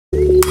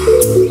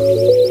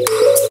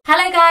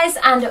Hello guys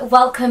and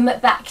welcome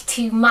back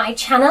to my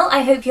channel.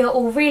 I hope you're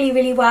all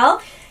really well.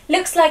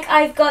 Looks like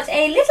I've got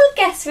a little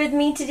guest with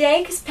me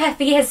today because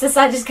Peppy has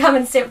decided to come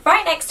and sit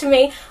right next to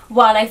me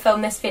while I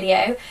film this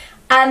video.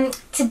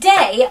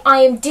 Today I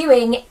am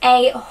doing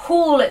a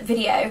haul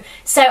video.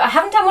 So I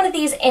haven't done one of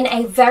these in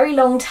a very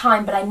long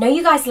time, but I know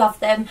you guys love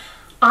them.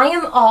 I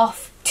am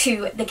off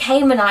to the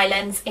Cayman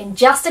Islands in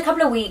just a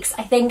couple of weeks,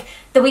 I think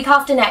the week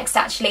after next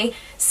actually,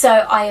 so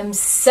I am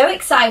so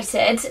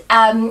excited,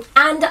 and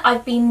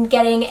I've been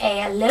getting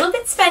a little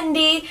bit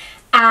spendy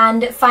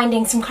and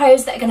finding some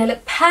clothes that are going to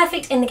look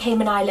perfect in the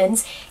Cayman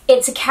Islands.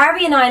 It's a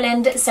Caribbean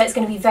island, so it's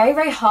going to be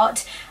very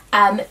hot,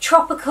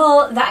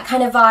 tropical, that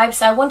kind of vibe,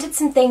 so I wanted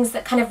some things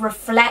that kind of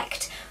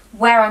reflect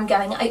where I'm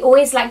going. I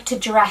always like to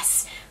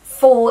dress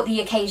for the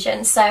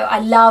occasion, so I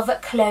love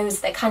clothes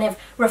that kind of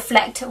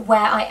reflect where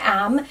I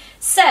am.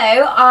 So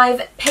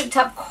I've picked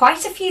up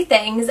quite a few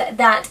things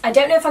that I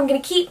don't know if I'm going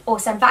to keep or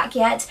send back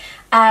yet.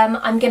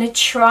 I'm going to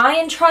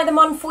try them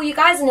on for you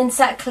guys and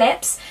insert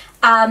clips.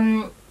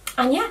 And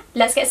yeah,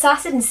 let's get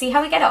started and see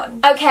how we get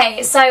on.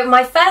 Okay, so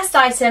my first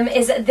item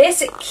is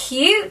this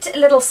cute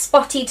little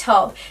spotty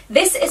top.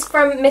 This is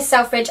from Miss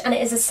Selfridge and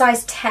it is a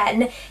size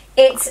 10.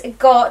 It's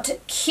got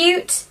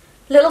cute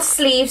little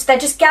sleeves. They're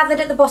just gathered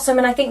at the bottom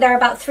and I think they're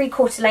about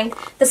 3/4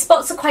 length. The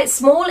spots are quite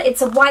small.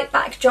 It's a white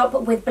backdrop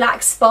with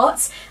black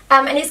spots,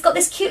 and it's got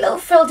this cute little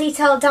frill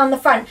detail down the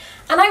front.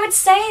 And I would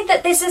say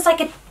that this is like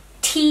a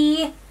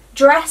tea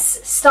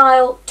dress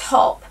style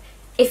top,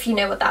 if you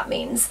know what that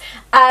means.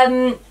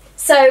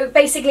 So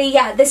basically,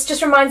 yeah, this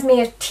just reminds me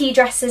of tea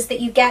dresses that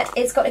you get.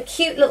 It's got a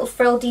cute little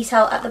frill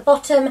detail at the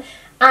bottom,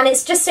 and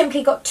it's just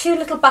simply got two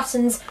little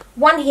buttons,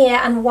 one here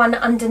and one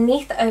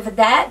underneath over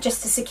there,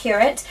 just to secure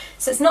it.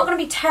 So it's not going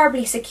to be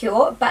terribly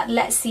secure, but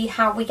let's see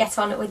how we get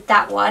on with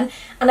that one.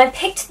 And I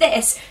picked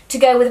this to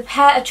go with a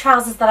pair of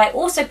trousers that I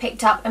also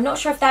picked up. I'm not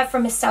sure if they're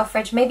from Miss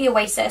Selfridge, maybe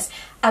Oasis,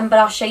 but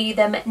I'll show you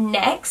them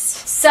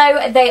next.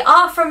 So they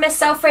are from Miss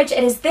Selfridge.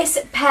 It is this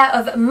pair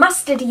of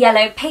mustard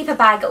yellow paper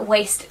bag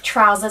waist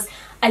trousers.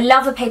 I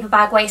love a paper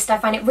bag waist. I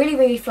find it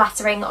really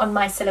flattering on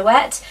my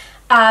silhouette.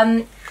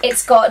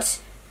 It's got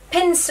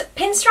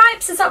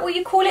pinstripes, is that what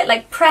you call it?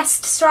 Like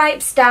pressed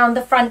stripes down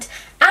the front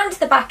and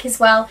the back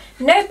as well.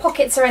 No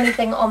pockets or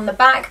anything on the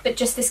back, but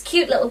just this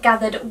cute little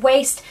gathered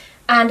waist.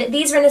 And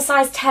these are in a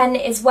size 10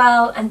 as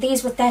well, and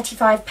these were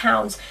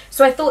 £35.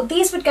 So I thought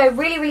these would go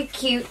really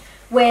cute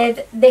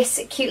with this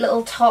cute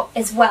little top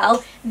as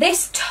well.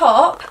 This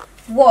top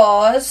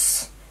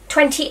was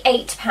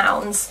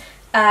 £28.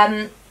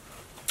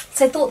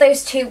 So I thought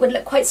those two would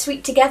look quite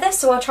sweet together,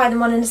 so I'll try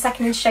them on in a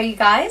second and show you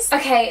guys.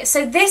 Okay,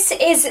 so this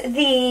is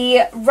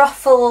the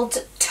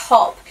ruffled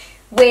top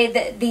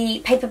with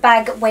the paper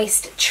bag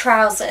waist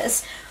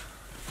trousers.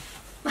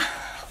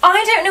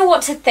 I don't know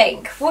what to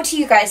think. What do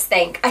you guys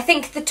think? I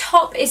think the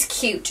top is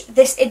cute.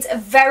 It's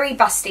very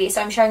busty, so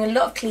I'm showing a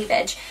lot of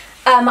cleavage.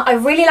 I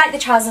really like the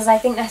trousers. I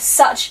think they're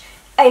such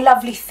a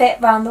lovely fit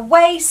around the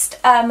waist.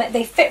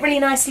 They fit really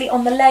nicely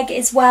on the leg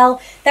as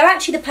well. They're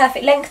actually the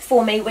perfect length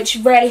for me, which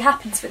rarely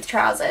happens with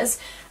trousers.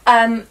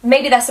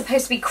 Maybe they're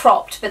supposed to be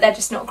cropped, but they're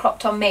just not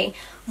cropped on me.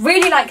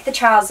 Really like the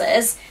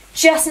trousers,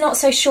 just not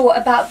so sure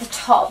about the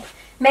top.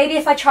 Maybe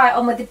if I try it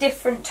on with a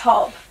different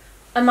top,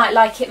 I might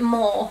like it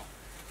more.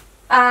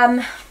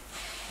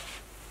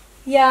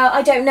 Yeah,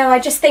 I don't know. I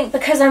just think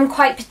because I'm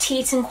quite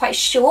petite and quite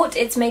short,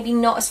 it's maybe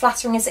not as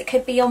flattering as it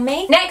could be on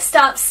me. Next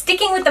up,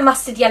 sticking with the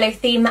mustard yellow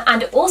theme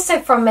and also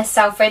from Miss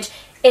Selfridge,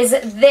 is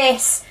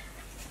this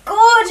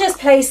gorgeous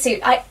playsuit.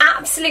 I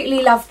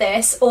absolutely love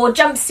this, or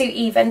jumpsuit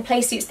even.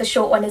 Playsuit's the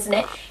short one, isn't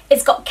it?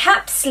 It's got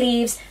capped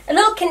sleeves, a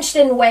little cinched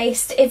in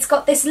waist. It's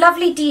got this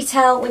lovely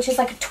detail, which is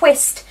like a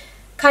twist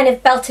kind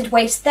of belted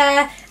waist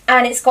there,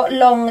 and it's got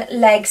long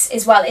legs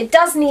as well. It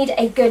does need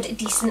a good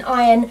decent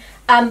iron,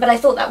 but I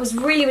thought that was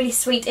really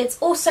sweet. It's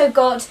also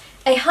got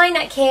a high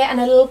neck here and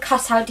a little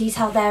cutout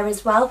detail there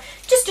as well,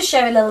 just to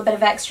show a little bit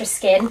of extra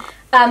skin.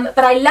 But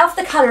I love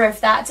the colour of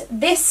that.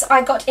 This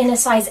I got in a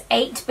size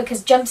 8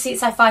 because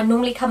jumpsuits I find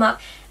normally come up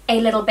a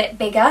little bit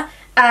bigger.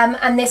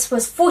 And this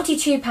was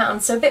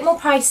 £42, so a bit more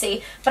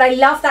pricey, but I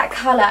love that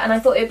colour and I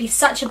thought it would be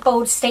such a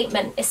bold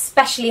statement,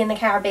 especially in the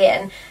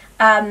Caribbean.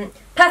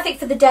 Perfect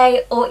for the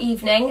day or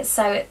evening,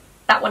 so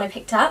that one I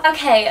picked up.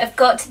 Okay, I've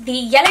got the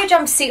yellow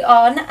jumpsuit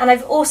on and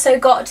I've also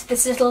got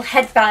this little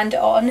headband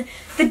on.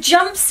 The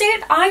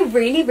jumpsuit I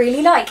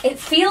really like. It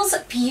feels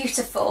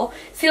beautiful,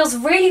 feels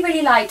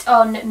really light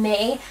on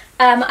me.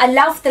 I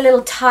love the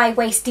little tie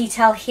waist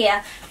detail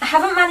here. I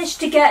haven't managed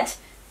to get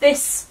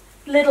this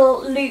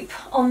little loop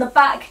on the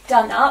back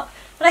done up,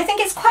 but I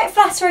think it's quite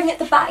flattering at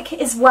the back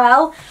as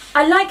well.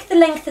 I like the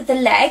length of the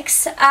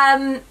legs.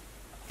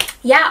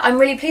 Yeah, I'm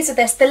really pleased with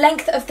this. The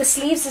length of the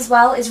sleeves as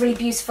well is really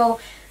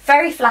beautiful,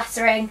 very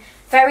flattering,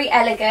 very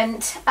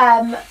elegant.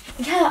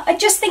 Yeah, I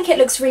just think it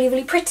looks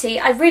really pretty.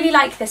 I really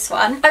like this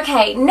one.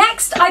 Okay,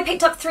 next I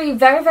picked up three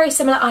very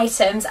similar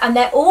items and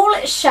they're all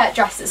shirt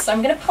dresses, so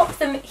I'm going to pop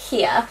them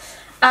here.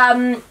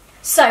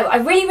 So I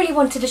really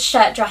wanted a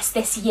shirt dress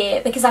this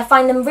year because I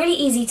find them really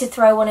easy to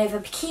throw on over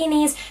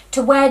bikinis,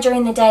 to wear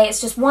during the day.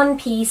 It's just one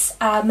piece.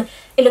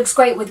 It looks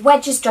great with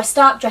wedges, dressed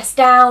up, dressed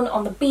down,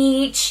 on the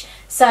beach.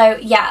 So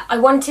yeah, I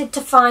wanted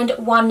to find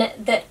one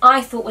that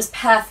I thought was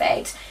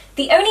perfect.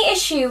 The only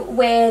issue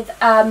with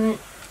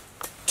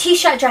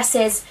t-shirt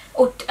dresses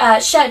or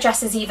shirt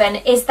dresses even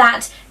is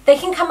that they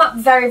can come up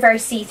very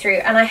see-through,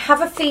 and I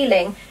have a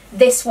feeling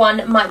this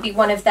one might be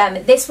one of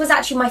them. This was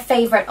actually my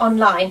favourite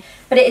online,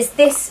 but it is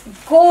this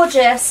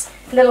gorgeous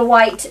little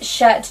white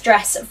shirt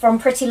dress from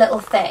Pretty Little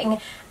Thing.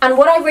 And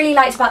what I really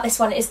liked about this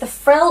one is the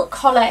frill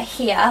collar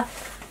here.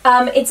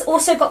 It's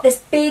also got this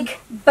big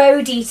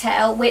bow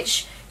detail,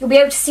 which you'll be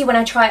able to see when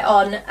I try it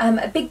on,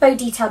 a big bow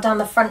detail down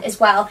the front as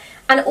well,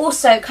 and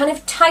also kind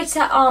of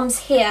tighter arms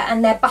here,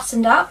 and they're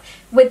buttoned up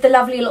with the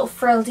lovely little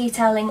frill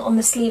detailing on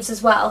the sleeves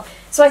as well.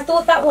 So I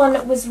thought that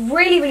one was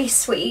really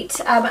sweet,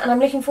 and I'm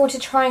looking forward to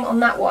trying on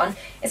that one.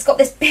 It's got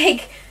this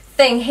big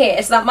thing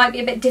here, so that might be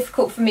a bit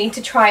difficult for me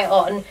to try it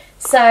on.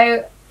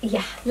 So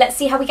yeah, let's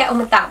see how we get on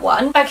with that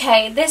one.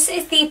 Okay, this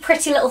is the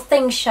Pretty Little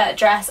Thing shirt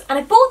dress, and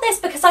I bought this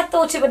because I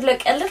thought it would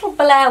look a little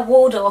Blair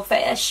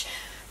Waldorf-ish,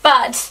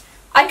 but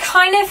I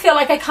kind of feel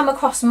like I come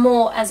across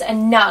more as a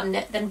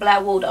nun than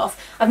Blair Waldorf.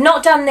 I've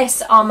not done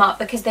this arm up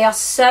because they are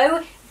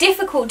so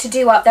difficult to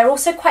do up. They're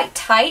also quite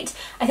tight.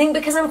 I think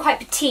because I'm quite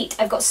petite,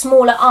 I've got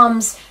smaller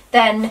arms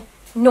than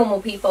normal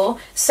people.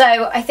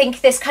 So I think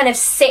this kind of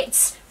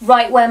sits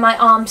right where my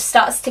arm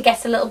starts to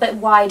get a little bit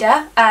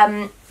wider.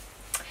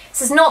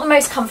 This is not the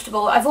most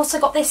comfortable. I've also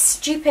got this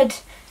stupid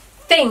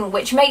thing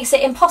which makes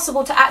it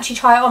impossible to actually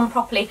try it on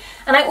properly,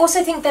 and I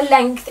also think the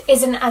length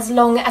isn't as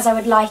long as I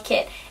would like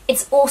it.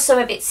 It's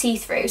also a bit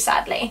see-through,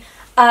 sadly.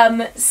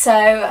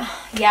 So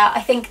yeah,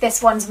 I think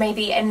this one's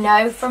maybe a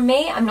no from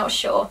me. I'm not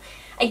sure.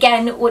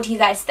 Again, what do you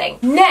guys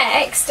think?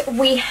 Next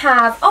we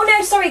have, oh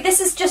no, sorry, this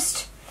is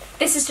just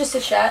a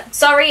shirt.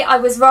 Sorry, I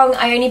was wrong.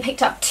 I only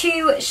picked up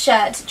 2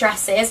 shirt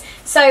dresses.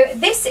 So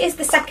this is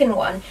the second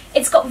one.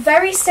 It's got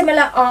very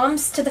similar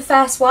arms to the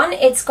first one.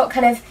 It's got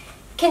kind of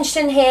cinched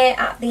in here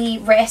at the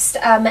wrist,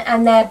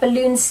 and they're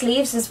balloon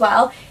sleeves as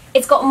well.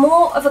 It's got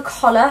more of a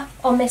collar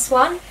on this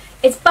one.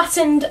 It's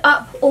buttoned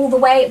up all the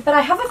way, but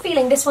I have a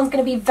feeling this one's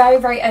going to be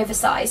very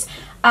oversized.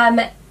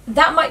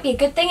 That might be a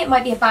good thing, it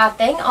might be a bad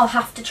thing. I'll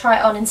have to try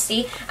it on and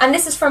see. And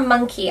this is from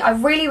Monkey. I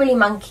really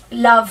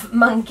love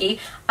Monkey.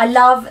 I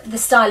love the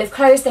style of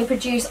clothes they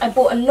produce. I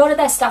bought a lot of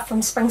their stuff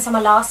from spring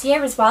summer last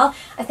year as well.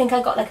 I think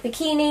I got like a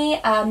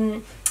bikini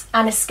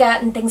and a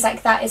skirt and things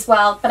like that as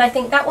well. But I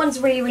think that one's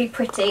really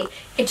pretty.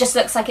 It just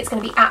looks like it's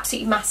going to be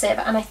absolutely massive,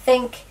 and I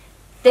think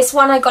this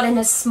one I got in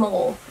a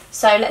small.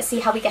 So let's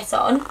see how we get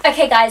on.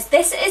 Okay guys,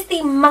 this is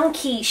the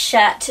Monkey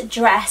shirt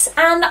dress,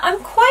 and I'm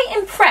quite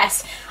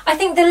impressed. I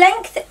think the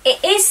length,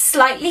 it is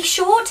slightly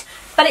short,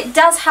 but it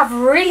does have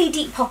really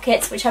deep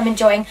pockets, which I'm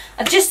enjoying.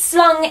 I've just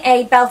slung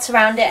a belt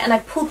around it and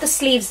I've pulled the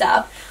sleeves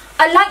up.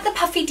 I like the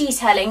puffy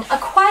detailing. I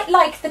quite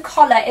like the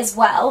collar as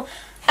well.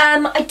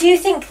 I do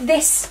think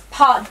this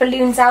part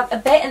balloons out a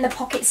bit, and the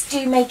pockets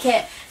do make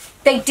it,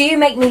 they do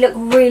make me look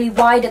really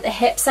wide at the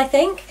hips, I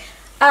think.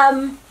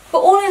 But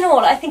all in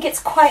all, I think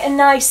it's quite a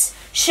nice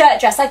shirt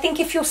dress. I think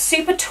if you're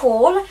super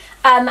tall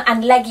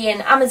and leggy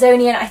and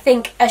Amazonian, I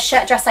think a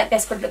shirt dress like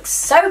this would look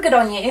so good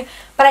on you.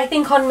 But I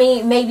think on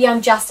me, maybe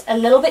I'm just a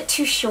little bit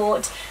too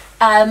short,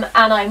 and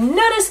I'm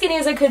not as skinny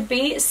as I could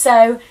be.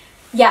 So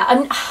yeah,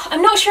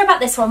 I'm not sure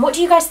about this one. What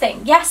do you guys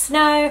think? Yes,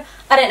 no,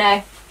 I don't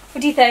know. What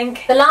do you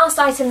think? The last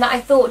item that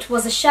I thought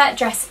was a shirt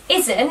dress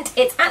isn't.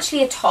 It's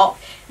actually a top.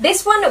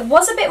 This one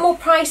was a bit more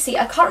pricey.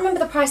 I can't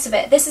remember the price of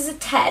it. This is a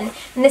 10,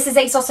 and this is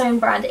Asos own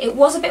brand. It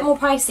was a bit more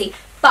pricey,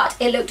 but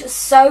it looked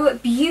so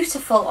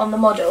beautiful on the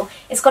model.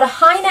 It's got a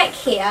high neck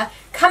here,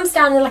 comes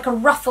down in like a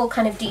ruffle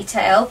kind of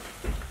detail,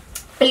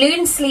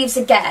 balloon sleeves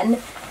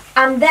again,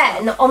 and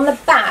then on the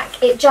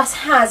back it just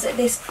has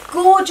this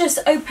gorgeous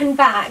open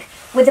back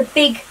with a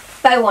big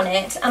bow on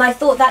it, and I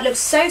thought that looked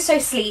so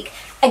sleek.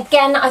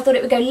 Again, I thought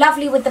it would go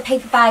lovely with the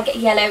paper bag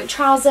yellow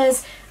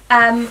trousers.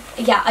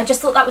 Yeah, I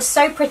just thought that was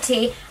so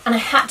pretty, and I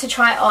had to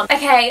try it on.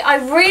 Okay, I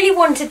really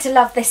wanted to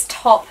love this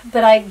top,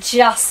 but I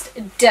just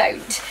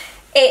don't.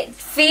 It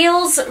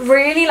feels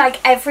really like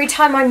every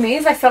time I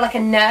move, I feel like a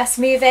nurse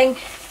moving.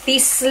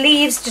 These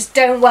sleeves just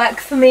don't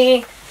work for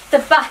me. The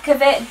back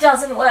of it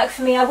doesn't work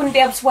for me. I wouldn't be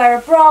able to wear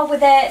a bra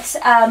with it,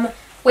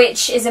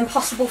 which is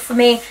impossible for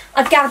me.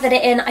 I've gathered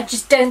it in. I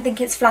just don't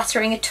think it's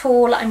flattering at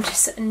all. I'm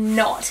just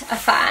not a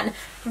fan.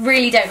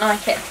 Really don't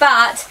like it.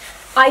 But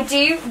I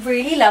do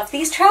really love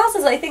these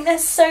trousers. I think they're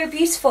so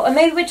beautiful. And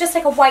maybe with just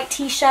like a white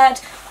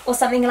t-shirt or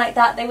something like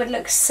that, they would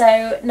look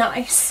so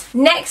nice.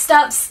 Next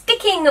up,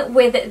 sticking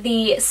with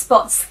the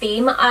spots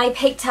theme, I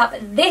picked up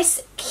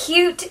this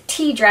cute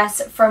tea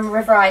dress from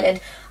River Island.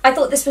 I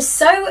thought this was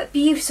so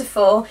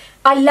beautiful.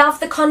 I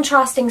love the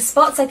contrasting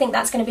spots. I think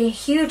that's going to be a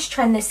huge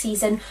trend this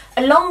season,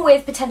 along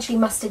with potentially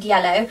mustard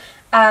yellow.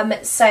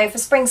 So for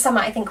spring summer,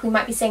 I think we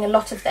might be seeing a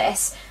lot of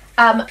this.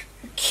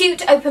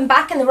 Cute open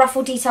back, and the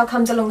ruffle detail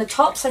comes along the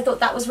top, so I thought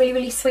that was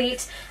really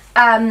sweet.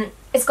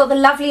 It's got the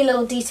lovely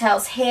little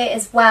details here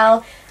as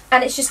well,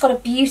 and it's just got a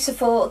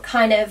beautiful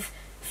kind of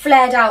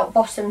flared out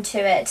bottom to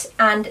it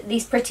and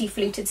these pretty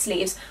fluted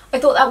sleeves. I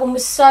thought that one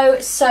was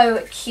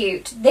so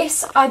cute.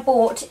 This I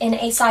bought in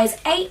a size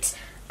 8.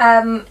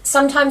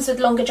 Sometimes with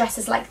longer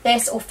dresses like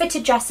this or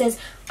fitted dresses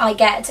I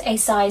get a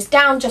size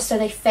down just so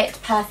they fit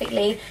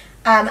perfectly.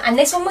 And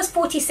this one was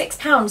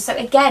 £46, so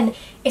again,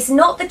 it's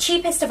not the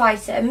cheapest of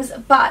items,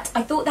 but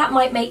I thought that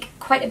might make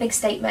quite a big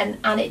statement,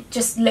 and it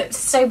just looked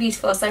so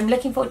beautiful, so I'm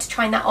looking forward to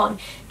trying that on.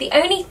 The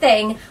only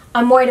thing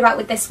I'm worried about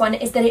with this one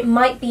is that it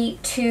might be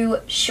too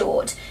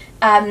short,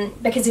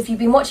 because if you've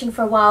been watching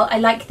for a while, I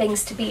like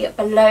things to be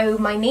below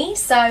my knee,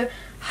 so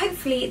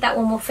hopefully that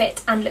one will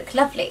fit and look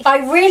lovely. I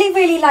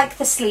really like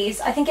the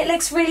sleeves. I think it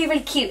looks really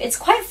cute. It's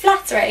quite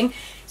flattering.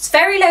 It's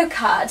very low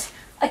cut.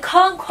 I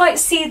can't quite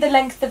see the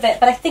length of it,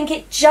 but I think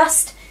it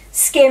just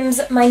skims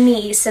my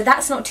knees, so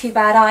that's not too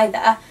bad either.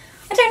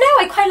 I don't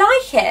know, I quite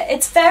like it.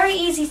 It's very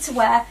easy to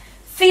wear,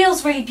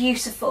 feels really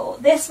beautiful.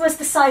 This was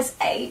the size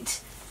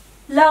 8.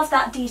 Love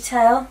that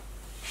detail.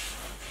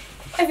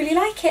 I really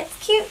like it,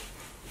 it's cute.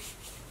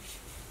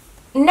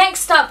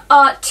 Next up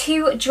are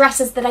 2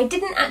 dresses that I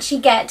didn't actually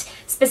get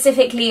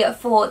specifically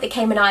for the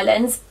Cayman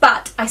Islands,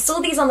 but I saw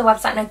these on the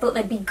website and I thought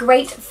they'd be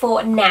great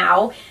for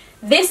now.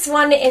 This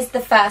one is the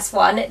first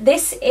one.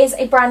 This is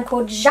a brand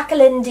called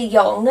Jacqueline de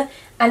Jong,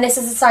 and this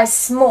is a size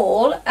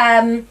small.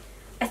 I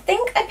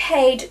think I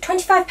paid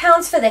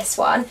 £25 for this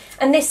one,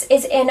 and this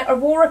is in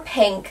Aurora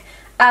Pink.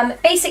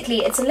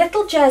 Basically, it's a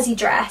little jersey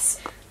dress,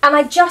 and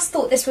I just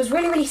thought this was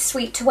really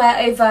sweet to wear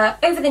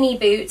over the knee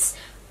boots,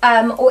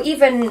 or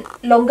even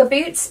longer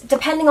boots,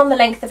 depending on the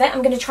length of it.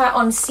 I'm going to try it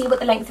on, see what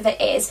the length of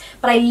it is,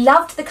 but I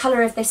loved the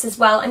colour of this as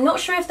well. I'm not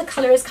sure if the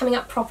colour is coming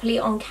up properly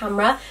on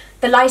camera.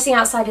 The lighting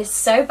outside is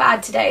so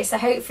bad today, so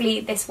hopefully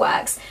this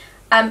works.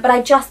 But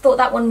I just thought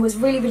that one was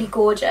really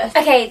gorgeous.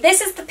 Okay, this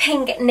is the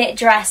pink knit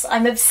dress.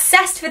 I'm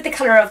obsessed with the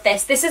colour of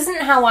this. This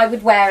isn't how I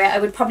would wear it. I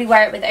would probably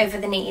wear it with over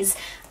the knees.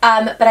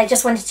 But I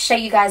just wanted to show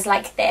you guys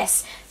like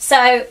this.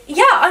 So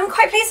yeah, I'm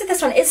quite pleased with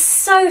this one. It's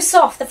so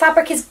soft. The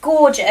fabric is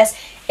gorgeous.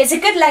 It's a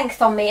good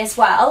length on me as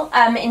well,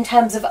 in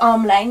terms of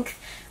arm length.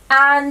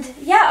 And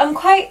yeah, I'm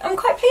quite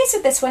pleased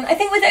with this one. I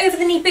think with over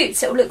the knee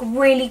boots, it will look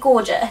really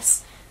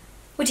gorgeous.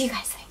 What do you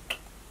guys think?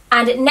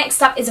 And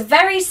next up is a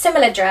very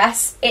similar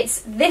dress.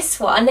 It's this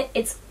one.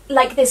 It's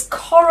like this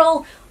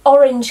coral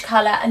orange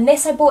colour, and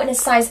this I bought in a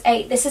size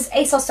 8. This is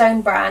Asos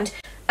own brand.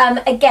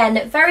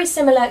 Again, very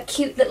similar,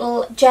 cute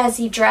little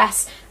jersey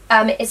dress.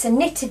 It's a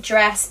knitted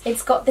dress.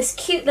 It's got this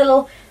cute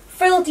little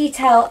frill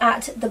detail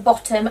at the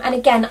bottom, and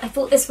again, I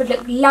thought this would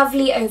look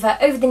lovely over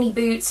the knee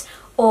boots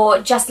or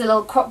just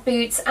little crop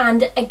boots,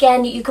 and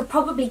again, you could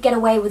probably get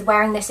away with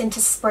wearing this into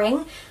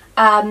spring.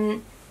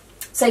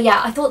 So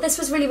yeah, I thought this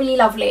was really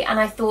lovely, and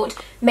I thought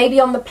maybe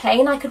on the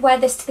plane I could wear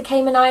this to the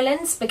Cayman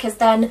Islands, because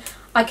then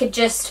I could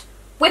just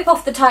whip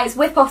off the tights,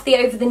 whip off the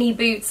over-the-knee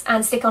boots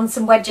and stick on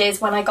some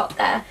wedges when I got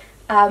there.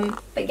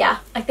 But yeah,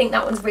 I think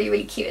that one's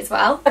really cute as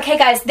well. Okay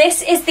guys,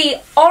 this is the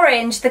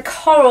orange, the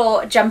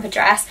coral jumper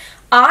dress.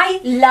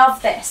 I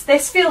love this.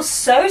 This feels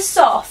so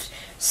soft,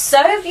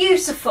 so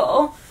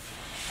beautiful.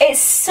 It's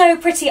so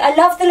pretty. I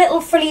love the little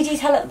frilly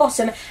detail at the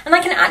bottom, and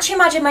I can actually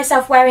imagine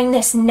myself wearing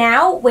this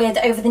now with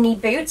over-the-knee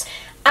boots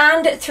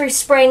and through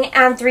spring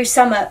and through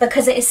summer,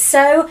 because it is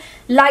so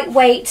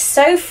lightweight,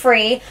 so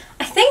free.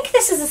 I think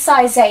this is a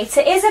size 8.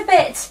 It is a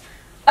bit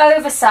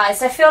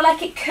oversized. I feel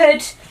like it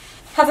could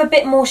have a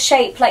bit more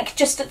shape, like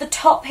just at the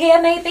top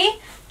here maybe,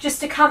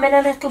 just to come in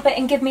a little bit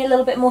and give me a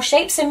little bit more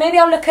shape. So maybe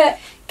I'll look at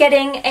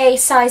getting a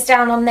size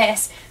down on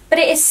this. But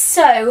it is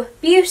so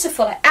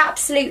beautiful. I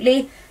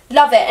absolutely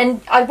love it,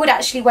 and I would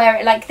actually wear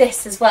it like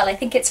this as well. I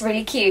think it's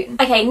really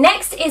cute. Okay,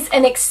 next is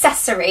an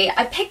accessory.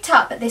 I picked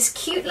up this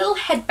cute little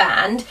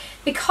headband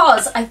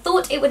because I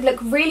thought it would look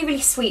really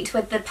sweet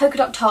with the polka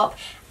dot top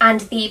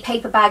and the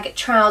paper bag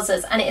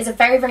trousers, and it is a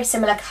very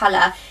similar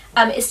colour.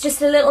 It's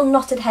just a little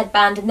knotted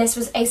headband, and this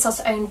was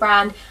Asos own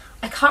brand.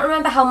 I can't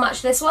remember how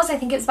much this was. I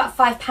think it was about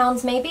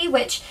 £5 maybe,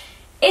 which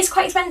is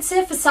quite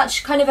expensive for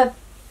such kind of a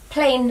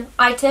plain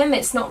item.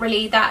 It's not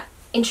really that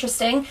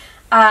interesting,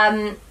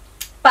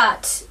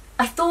 but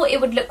I thought it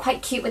would look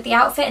quite cute with the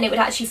outfit, and it would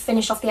actually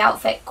finish off the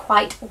outfit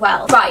quite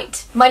well.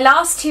 Right, my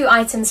last 2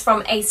 items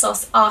from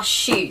Asos are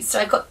shoes. So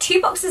I've got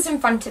 2 boxes in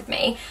front of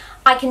me.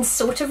 I can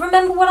sort of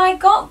remember what I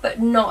got, but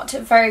not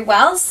very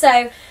well.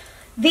 So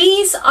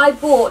these I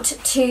bought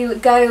to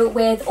go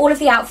with all of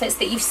the outfits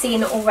that you've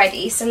seen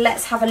already. So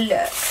let's have a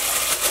look.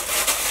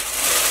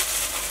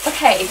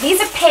 Okay,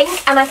 these are pink,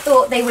 and I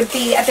thought they would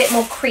be a bit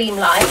more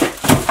cream-like.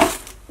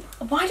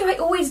 Why do I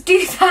always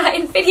do that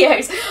in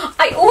videos?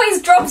 I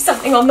always drop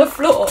something on the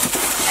floor.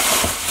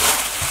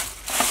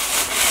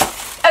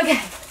 Okay,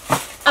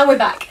 and we're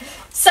back.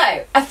 So,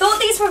 I thought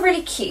these were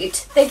really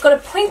cute. They've got a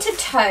pointed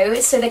toe,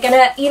 so they're going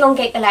to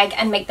elongate the leg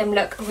and make them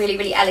look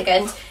really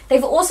elegant.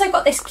 They've also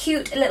got this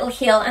cute little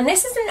heel, and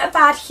this isn't a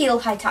bad heel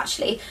height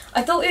actually.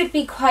 I thought it would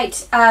be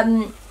quite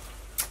an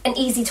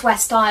easy to wear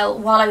style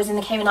while I was in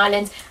the Cayman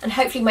Islands, and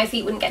hopefully my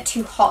feet wouldn't get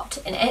too hot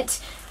in it.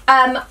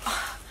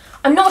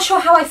 I'm not sure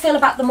how I feel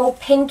about the more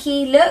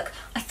pinky look.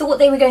 I thought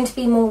they were going to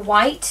be more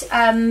white,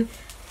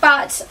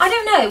 but I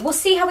don't know. We'll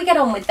see how we get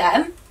on with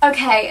them.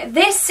 Okay,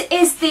 this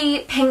is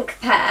the pink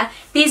pair.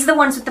 These are the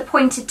ones with the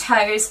pointed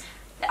toes.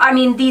 I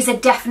mean, these are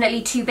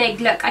definitely too big.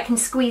 Look, I can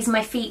squeeze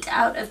my feet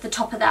out of the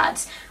top of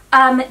that.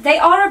 They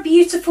are a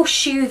beautiful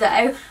shoe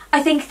though.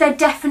 I think they're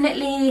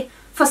definitely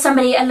for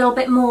somebody a little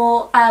bit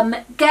more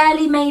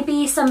girly,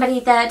 maybe somebody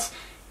that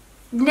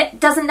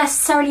doesn't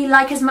necessarily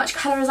like as much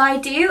colour as I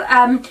do,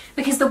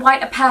 because the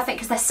white are perfect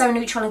because they're so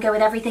neutral and go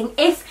with everything.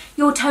 If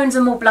your tones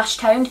are more blush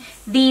toned,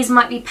 these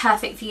might be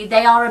perfect for you.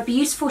 They are a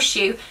beautiful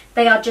shoe.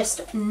 They are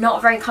just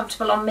not very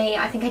comfortable on me.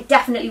 I think I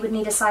definitely would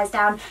need a size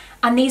down,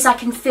 and these I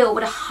can feel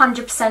would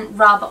 100%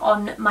 rub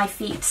on my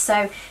feet,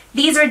 so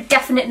these are a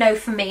definite no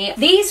for me.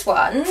 These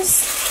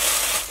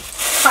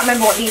ones, can't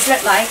remember what these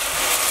look like.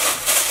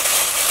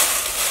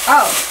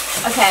 Oh,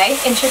 okay,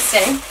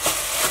 interesting.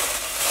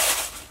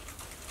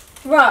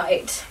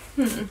 Right,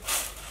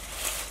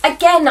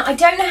 Again, I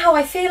don't know how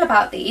I feel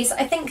about these.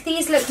 I think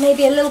these look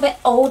maybe a little bit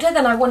older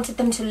than I wanted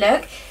them to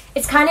look.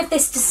 It's kind of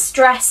this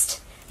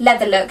distressed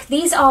leather look.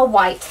 These are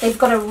white. They've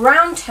got a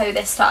round toe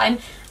this time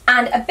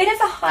and a bit of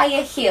a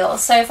higher heel.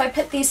 So if I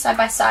put these side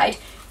by side,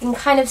 you can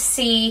kind of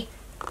see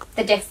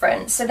the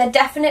difference. So they're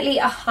definitely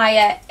a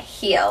higher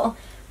heel.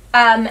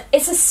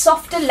 It's a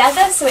softer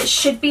leather, so it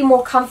should be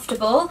more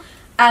comfortable.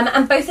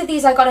 And both of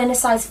these I got in a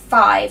size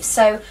 5,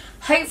 so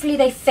hopefully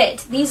they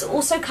fit. These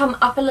also come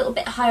up a little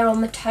bit higher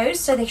on the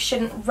toes, so they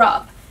shouldn't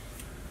rub.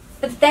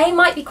 But they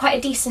might be quite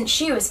a decent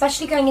shoe,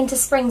 especially going into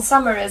spring,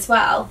 summer as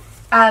well.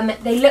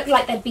 They look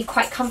like they'd be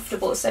quite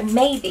comfortable, so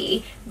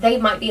maybe they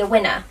might be a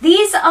winner.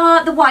 These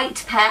are the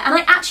white pair, and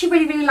I actually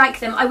really, really like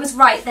them. I was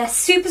right, they're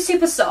super,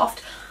 super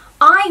soft.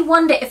 I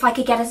wonder if I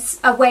could get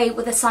away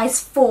with a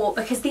size 4,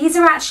 because these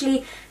are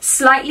actually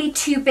slightly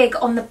too big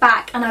on the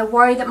back and I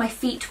worry that my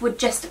feet would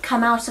just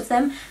come out of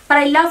them. But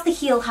I love the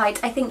heel height.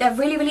 I think they're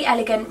really, really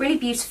elegant, really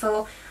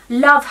beautiful.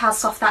 Love how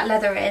soft that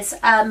leather is.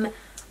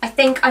 I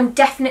think I'm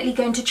definitely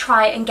going to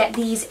try and get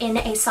these in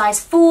a size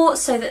 4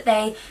 so that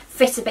they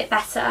fit a bit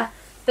better.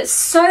 But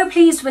so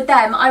pleased with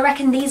them. I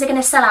reckon these are going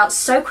to sell out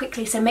so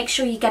quickly, so make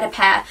sure you get a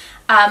pair,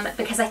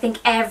 because I think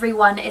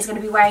everyone is going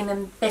to be wearing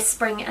them this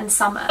spring and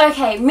summer.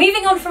 Okay,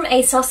 moving on from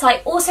Asos, I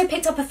also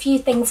picked up a few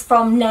things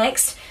from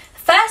Next.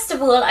 First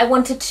of all, I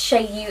wanted to show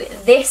you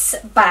this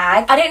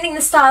bag. I don't think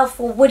the style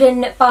for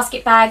wooden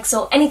basket bags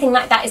or anything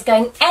like that is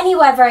going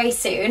anywhere very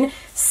soon.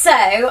 So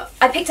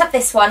I picked up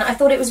this one. I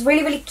thought it was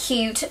really, really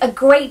cute. A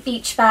great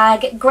beach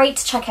bag, great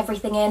to chuck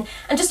everything in,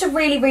 and just a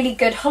really, really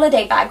good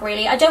holiday bag,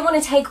 really. I don't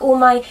want to take all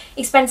my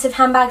expensive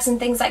handbags and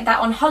things like that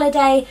on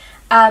holiday,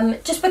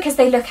 just because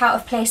they look out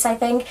of place, I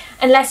think.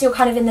 Unless you're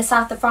kind of in the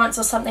south of France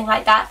or something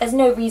like that, there's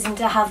no reason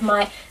to have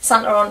my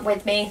Saint Laurent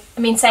with me. I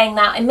mean, saying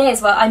that,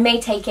 I may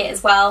take it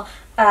as well.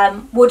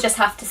 We'll just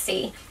have to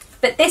see.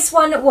 But this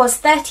one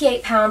was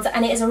 £38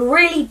 and it is a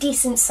really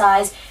decent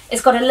size.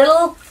 It's got a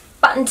little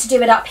button to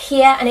do it up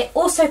here, and it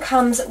also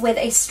comes with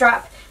a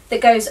strap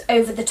that goes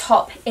over the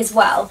top as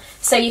well.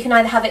 So you can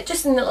either have it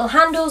just in the little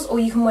handles or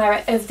you can wear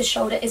it over the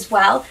shoulder as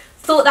well.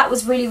 Thought that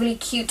was really, really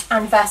cute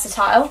and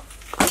versatile.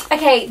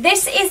 Okay,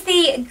 this is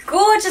the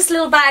gorgeous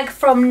little bag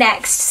from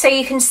Next, so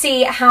you can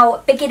see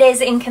how big it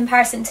is in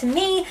comparison to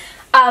me.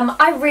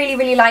 I really,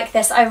 really like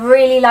this. I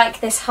really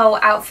like this whole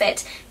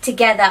outfit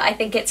together. I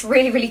think it's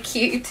really, really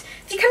cute.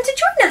 Have you come to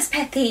join us,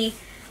 Peppy?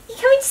 You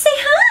coming to say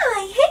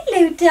hi?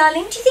 Hello,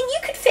 darling. Do you think you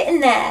could fit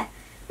in there?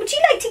 Would you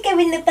like to go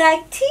in the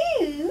bag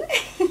too?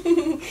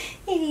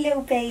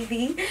 Hello,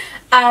 baby.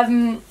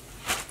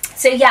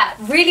 So yeah,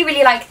 really,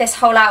 really like this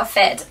whole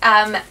outfit,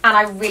 and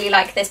I really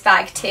like this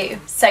bag too.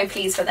 So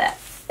pleased with it.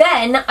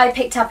 Then I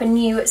picked up a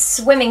new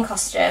swimming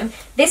costume.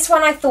 This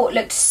one I thought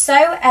looked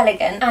so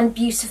elegant and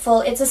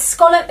beautiful. It's a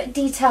scallop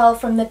detail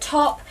from the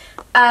top,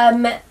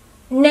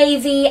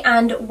 navy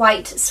and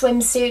white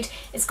swimsuit.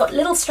 It's got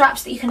little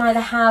straps that you can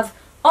either have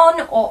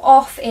on or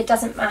off, it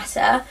doesn't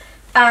matter.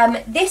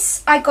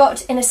 This I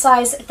got in a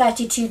size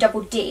 32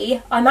 double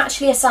D. I'm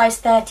actually a size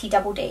 30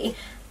 double D.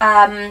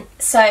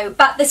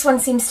 But this one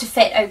seems to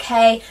fit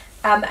okay,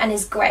 and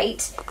is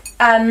great.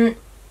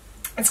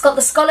 It's got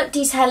the scallop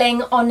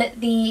detailing on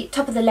the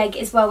top of the leg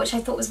as well, which I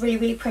thought was really,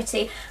 really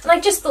pretty. And I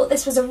just thought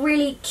this was a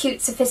really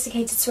cute,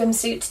 sophisticated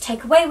swimsuit to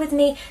take away with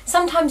me.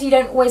 Sometimes you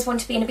don't always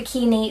want to be in a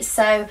bikini,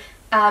 so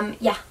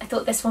yeah, I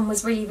thought this one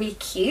was really, really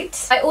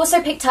cute. I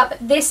also picked up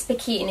this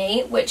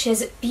bikini, which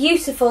is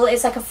beautiful.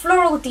 It's like a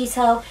floral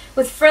detail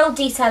with frill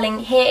detailing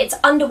here. It's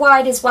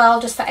underwide as well,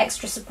 just for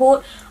extra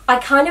support. I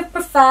kind of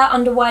prefer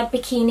underwide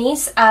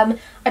bikinis.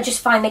 I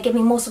just find they give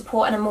me more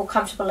support and I'm more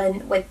comfortable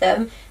with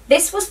them.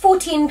 This was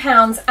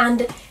 £14,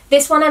 and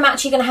this one I'm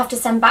actually going to have to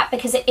send back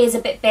because it is a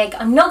bit big.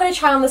 I'm not going to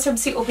try on the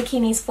swimsuit or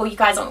bikinis for you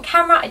guys on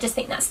camera. I just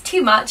think that's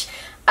too much.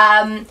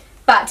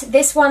 But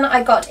this one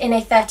I got in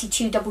a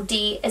 32 double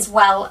D as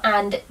well,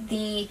 and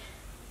the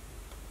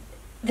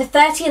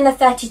 30 and the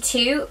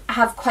 32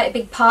 have quite a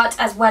big part,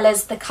 as well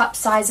as the cup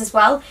size as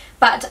well.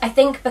 But I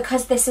think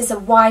because this is a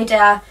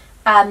wider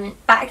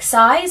back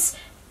size,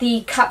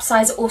 the cup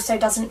size also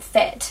doesn't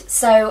fit.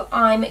 So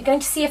I'm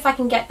going to see if I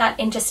can get that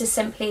in just as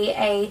simply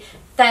a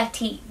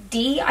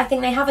 30D, I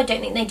think they have. I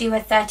don't think they do a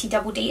 30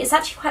 double D. It's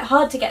actually quite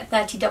hard to get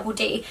 30 double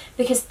D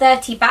because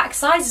 30 back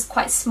size is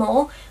quite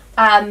small,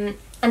 and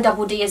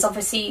double D is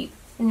obviously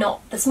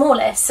not the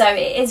smallest, so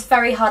it is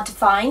very hard to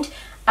find.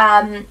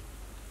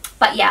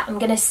 But yeah, I'm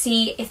going to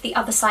see if the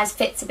other size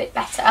fits a bit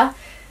better.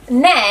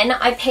 And then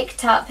I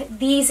picked up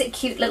these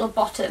cute little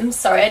bottoms.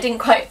 Sorry, I didn't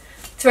quite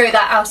throw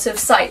that out of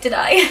sight, did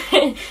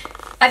I?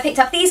 I picked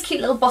up these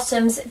cute little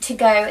bottoms to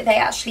go. They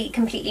actually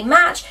completely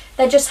match.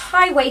 They're just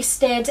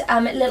high-waisted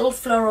little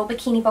floral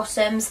bikini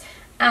bottoms,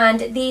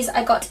 and these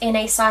I got in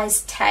a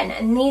size 10,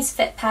 and these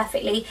fit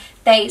perfectly.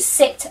 They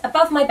sit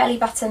above my belly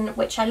button,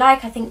 which I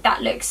like. I think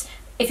that looks,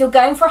 if you're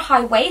going for a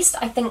high waist,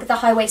 I think the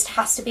high waist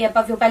has to be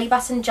above your belly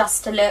button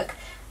just to look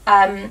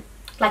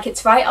like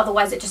it's right,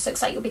 otherwise it just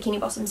looks like your bikini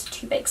bottom's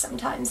too big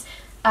sometimes.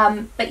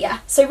 But yeah,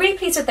 so really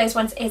pleased with those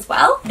ones as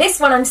well. This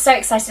one I'm so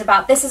excited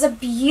about. This is a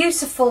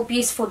beautiful,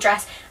 beautiful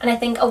dress, and I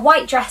think a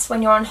white dress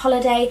when you're on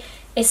holiday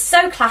is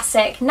so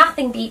classic,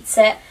 nothing beats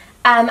it.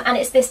 And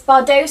it's this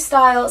Bardot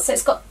style, so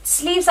it's got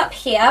sleeves up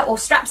here, or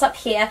straps up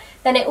here,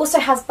 then it also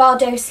has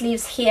Bardot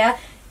sleeves here.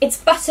 It's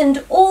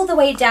buttoned all the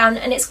way down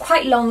and it's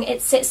quite long,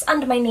 it sits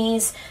under my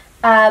knees,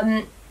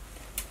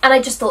 and I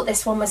just thought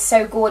this one was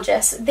so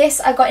gorgeous. This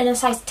I got in a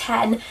size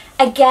 10.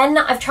 Again,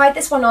 I've tried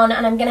this one on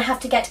and I'm going to have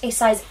to get a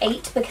size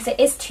 8 because it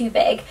is too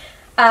big.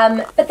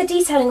 But the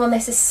detailing on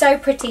this is so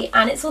pretty,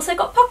 and it's also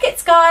got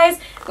pockets, guys,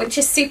 which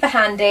is super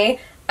handy.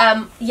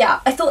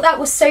 Yeah, I thought that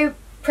was so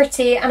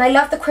pretty, and I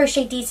love the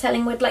crochet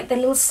detailing with like the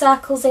little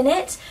circles in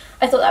it.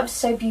 I thought that was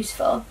so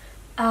beautiful.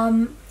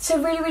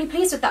 So really, really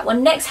pleased with that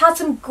one. Next had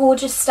some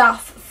gorgeous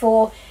stuff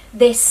for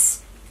this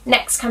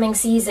next coming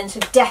season, so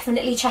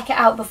definitely check it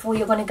out before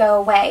you're going to go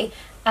away,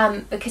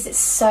 because it's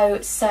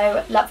so,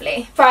 so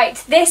lovely. Right,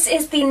 this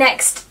is the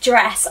next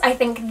dress. I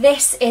think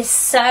this is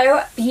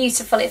so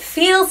beautiful. It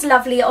feels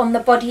lovely on the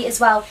body as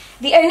well.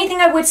 The only thing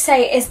I would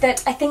say is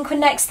that I think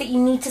next that you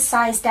need to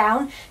size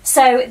down.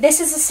 So this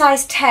is a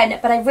size 10,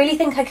 but I really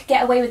think I could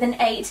get away with an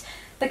 8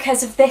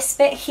 because of this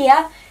bit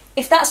here.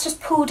 If that's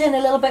just pulled in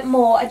a little bit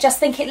more, I just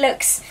think it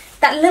looks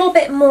that little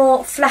bit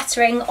more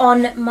flattering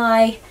on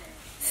my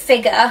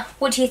figure.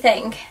 What do you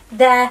think?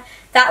 There,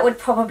 that would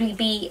probably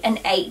be an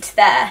 8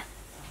 there,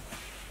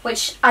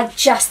 which I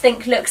just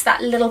think looks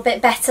that little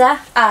bit better.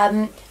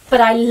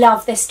 But I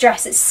love this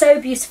dress. It's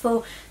so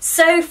beautiful,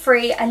 so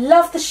free. I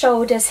love the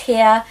shoulders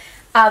here.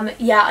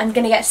 Yeah, I'm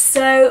gonna get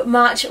so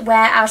much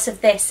wear out of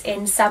this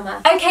in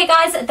summer. Okay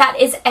guys, that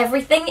is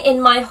everything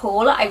in my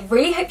haul. I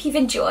really hope you've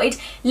enjoyed.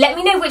 Let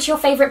me know which your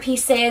favourite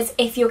piece is,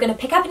 if you're gonna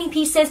pick up any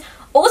pieces.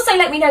 Also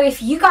let me know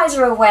if you guys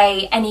are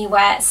away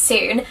anywhere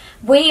soon.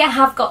 We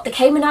have got the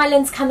Cayman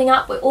Islands coming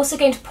up. We're also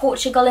going to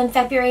Portugal in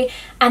February,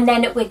 and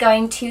then we're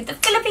going to the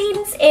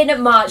Philippines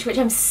in March, which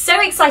I'm so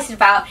excited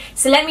about.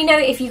 So let me know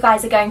if you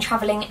guys are going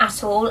travelling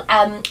at all.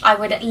 I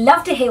would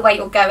love to hear where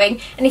you're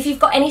going, and if you've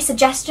got any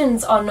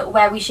suggestions on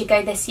where we should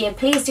go this year,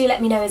 please do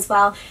let me know as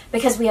well,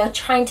 because we are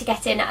trying to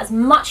get in as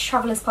much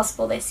travel as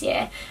possible this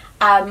year.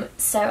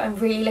 So I'm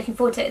really looking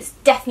forward to it. It's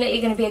definitely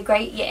going to be a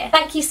great year.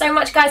 Thank you so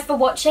much guys for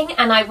watching,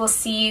 and I will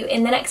see you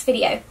in the next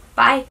video.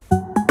 Bye!